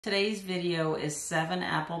Today's video is 7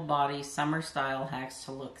 apple body summer style hacks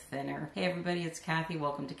to look thinner. Hey everybody, it's Cathy.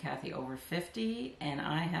 Welcome to Cathy Over 50, and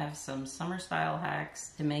I have some summer style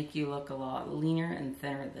hacks to make you look a lot leaner and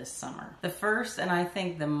thinner this summer. The first, and I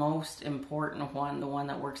think the most important one, the one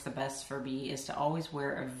that works the best for me, is to always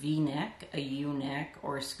wear a V-neck, a U-neck,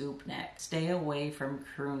 or a scoop neck. Stay away from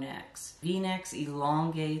crew necks. V-necks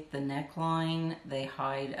elongate the neckline, they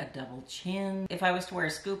hide a double chin. If I was to wear a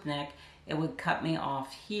scoop neck, it would cut me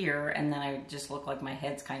off here, and then I would just look like my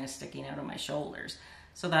head's kind of sticking out of my shoulders.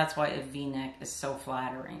 So that's why a V-neck is so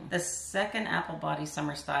flattering. The second apple body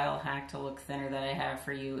summer style hack to look thinner that I have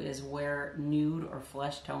for you is wear nude or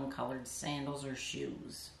flesh tone colored sandals or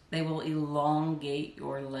shoes. They will elongate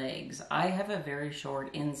your legs. I have a very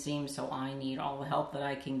short inseam, so I need all the help that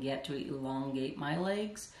I can get to elongate my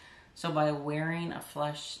legs. So by wearing a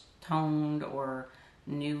flesh toned or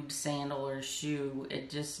nude sandal or shoe, it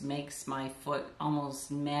just makes my foot almost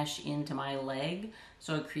mesh into my leg,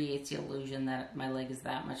 so it creates the illusion that my leg is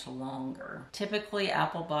that much longer. Typically,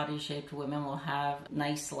 apple body shaped women will have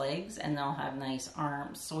nice legs and they'll have nice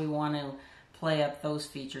arms, so we want to play up those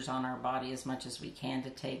features on our body as much as we can to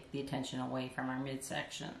take the attention away from our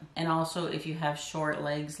midsection. And also, if you have short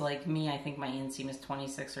legs like me, I think my inseam is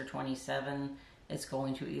 26 or 27, it's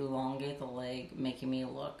going to elongate the leg, making me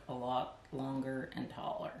look a lot longer and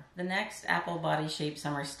taller. The next apple body shape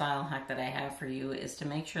summer style hack that I have for you is to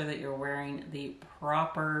make sure that you're wearing the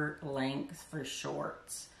proper length for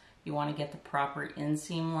shorts. You want to get the proper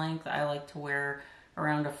inseam length. I like to wear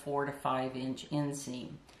around a 4 to 5 inch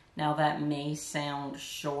inseam. Now that may sound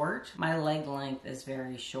short. My leg length is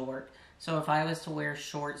very short. So if I was to wear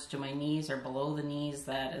shorts to my knees or below the knees,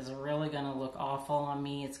 that is really going to look awful on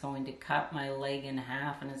me. It's going to cut my leg in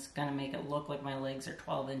half, and it's going to make it look like my legs are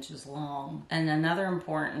 12 inches long. And another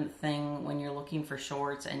important thing when you're looking for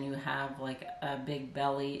shorts and you have like a big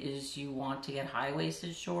belly is you want to get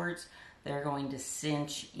high-waisted shorts. They're going to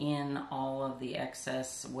cinch in all of the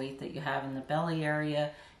excess weight that you have in the belly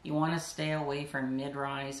area. You want to stay away from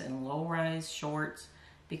mid-rise and low-rise shorts,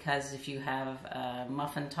 because if you have a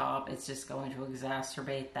muffin top, it's just going to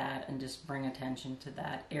exacerbate that and just bring attention to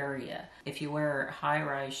that area. If you wear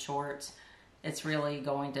high-rise shorts, it's really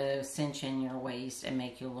going to cinch in your waist and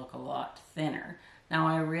make you look a lot thinner. Now,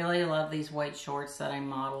 I really love these white shorts that I'm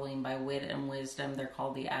modeling by Wit and Wisdom. They're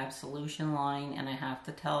called the Absolution line, and I have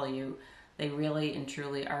to tell you, they really and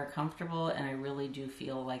truly are comfortable, and I really do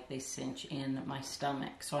feel like they cinch in my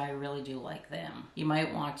stomach, so I really do like them. You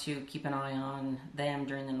might want to keep an eye on them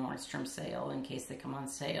during the Nordstrom sale in case they come on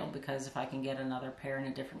sale, because if I can get another pair in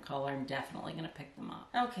a different color, I'm definitely going to pick them up.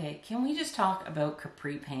 Okay, can we just talk about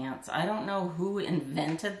capri pants? I don't know who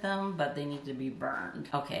invented them, but they need to be burned.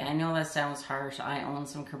 Okay, I know that sounds harsh. I own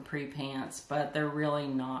some capri pants, but they're really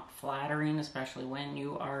not flattering, especially when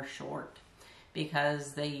you are short,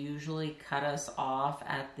 because they usually cut us off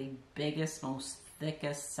at the biggest, most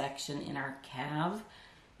thickest section in our calf,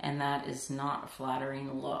 and that is not a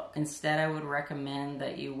flattering look. Instead, I would recommend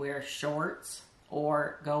that you wear shorts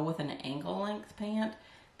or go with an ankle length pant,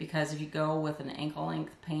 because if you go with an ankle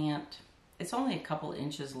length pant, it's only a couple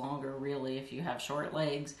inches longer really if you have short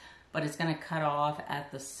legs, but it's going to cut off at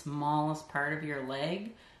the smallest part of your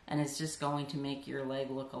leg, and it's just going to make your leg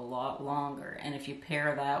look a lot longer. And if you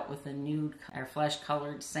pair that with the nude or flesh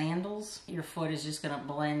colored sandals, your foot is just going to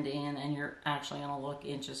blend in and you're actually going to look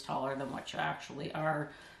inches taller than what you actually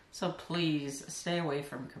are. So please stay away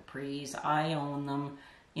from capris. I own them.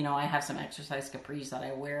 You know, I have some exercise capris that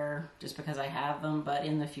I wear just because I have them, but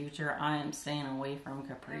in the future I am staying away from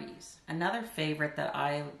capris. Another favorite that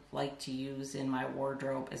I like to use in my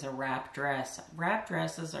wardrobe is a wrap dress. Wrap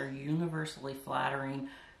dresses are universally flattering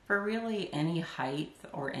for really any height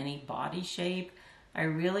or any body shape. I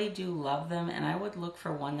really do love them, and I would look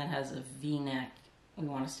for one that has a V-neck. We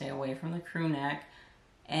want to stay away from the crew neck.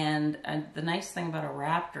 And the nice thing about a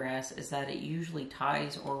wrap dress is that it usually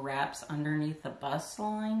ties or wraps underneath the bust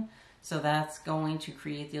line, so that's going to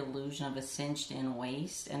create the illusion of a cinched in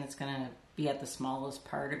waist, and it's going to be at the smallest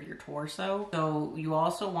part of your torso. So you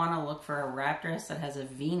also want to look for a wrap dress that has a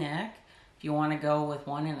V-neck. If you want to go with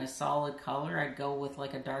one in a solid color, I'd go with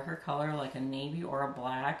like a darker color, like a navy or a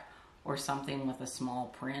black, or something with a small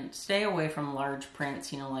print. Stay away from large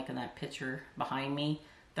prints, you know, like in that picture behind me.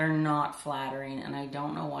 They're not flattering, and I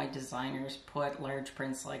don't know why designers put large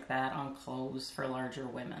prints like that on clothes for larger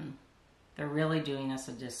women. they're really doing us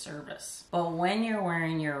a disservice. But when you're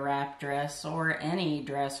wearing your wrap dress, or any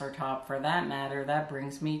dress or top for that matter, that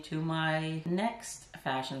brings me to my next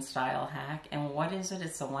fashion style hack. And what is it?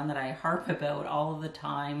 It's the one that I harp about all of the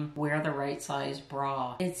time. Wear the right size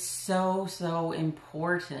bra. It's so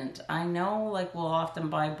important. I know, like, we'll often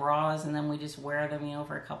buy bras and then we just wear them, you know,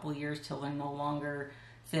 for a couple of years till they're no longer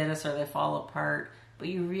fit us or they fall apart. But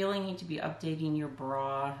you really need to be updating your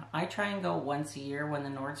bra. I try and go once a year when the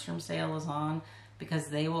Nordstrom sale is on, because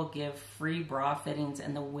they will give free bra fittings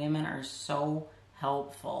and the women are so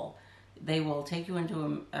helpful. They will take you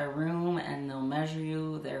into a room and they'll measure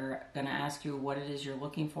you. They're going to ask you what it is you're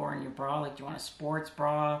looking for in your bra. Like, do you want a sports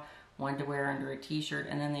bra, one to wear under a t-shirt?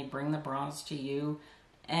 And then they bring the bras to you.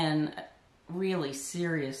 And really,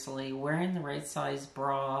 seriously, wearing the right size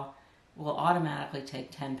bra will automatically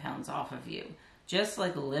take 10 pounds off of you. Just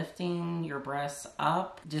like lifting your breasts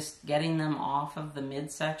up, just getting them off of the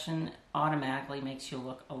midsection automatically makes you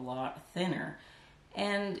look a lot thinner.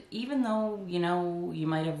 And even though, you know, you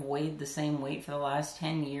might have weighed the same weight for the last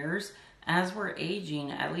 10 years, as we're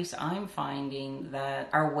aging, at least I'm finding that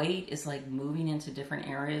our weight is like moving into different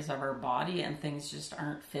areas of our body and things just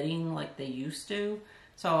aren't fitting like they used to.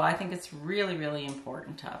 So I think it's really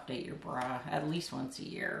important to update your bra at least once a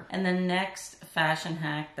year. And the next fashion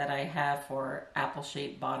hack that I have for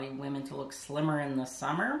apple-shaped body women to look slimmer in the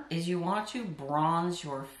summer is you want to bronze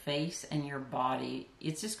your face and your body.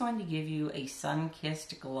 It's just going to give you a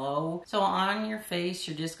sun-kissed glow. So on your face,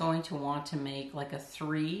 you're just going to want to make like a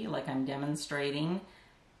 3, like I'm demonstrating,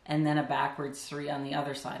 and then a backwards 3 on the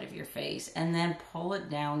other side of your face. And then pull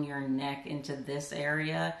it down your neck into this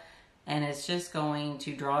area. And it's just going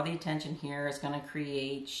to draw the attention here. It's going to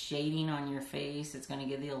create shading on your face. It's going to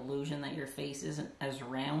give the illusion that your face isn't as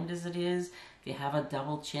round as it is. If you have a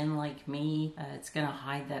double chin like me, it's going to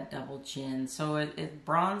hide that double chin. So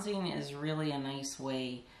bronzing is really a nice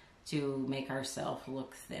way to make ourselves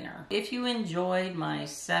look thinner. If you enjoyed my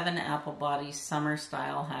 7 apple body summer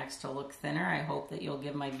style hacks to look thinner, I hope that you'll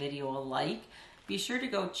give my video a like. Be sure to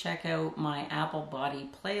go check out my apple body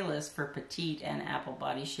playlist for petite and apple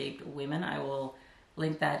body shaped women. I will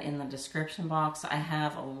link that in the description box. I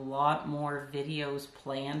have a lot more videos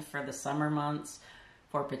planned for the summer months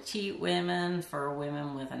for petite women, for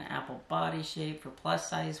women with an apple body shape, for plus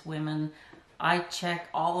size women. I check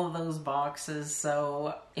all of those boxes.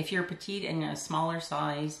 So if you're petite and a smaller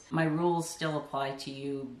size, my rules still apply to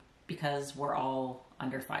you, because we're all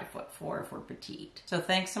under 5'4" if we're petite. So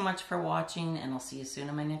thanks so much for watching, and I'll see you soon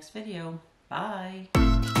in my next video. Bye.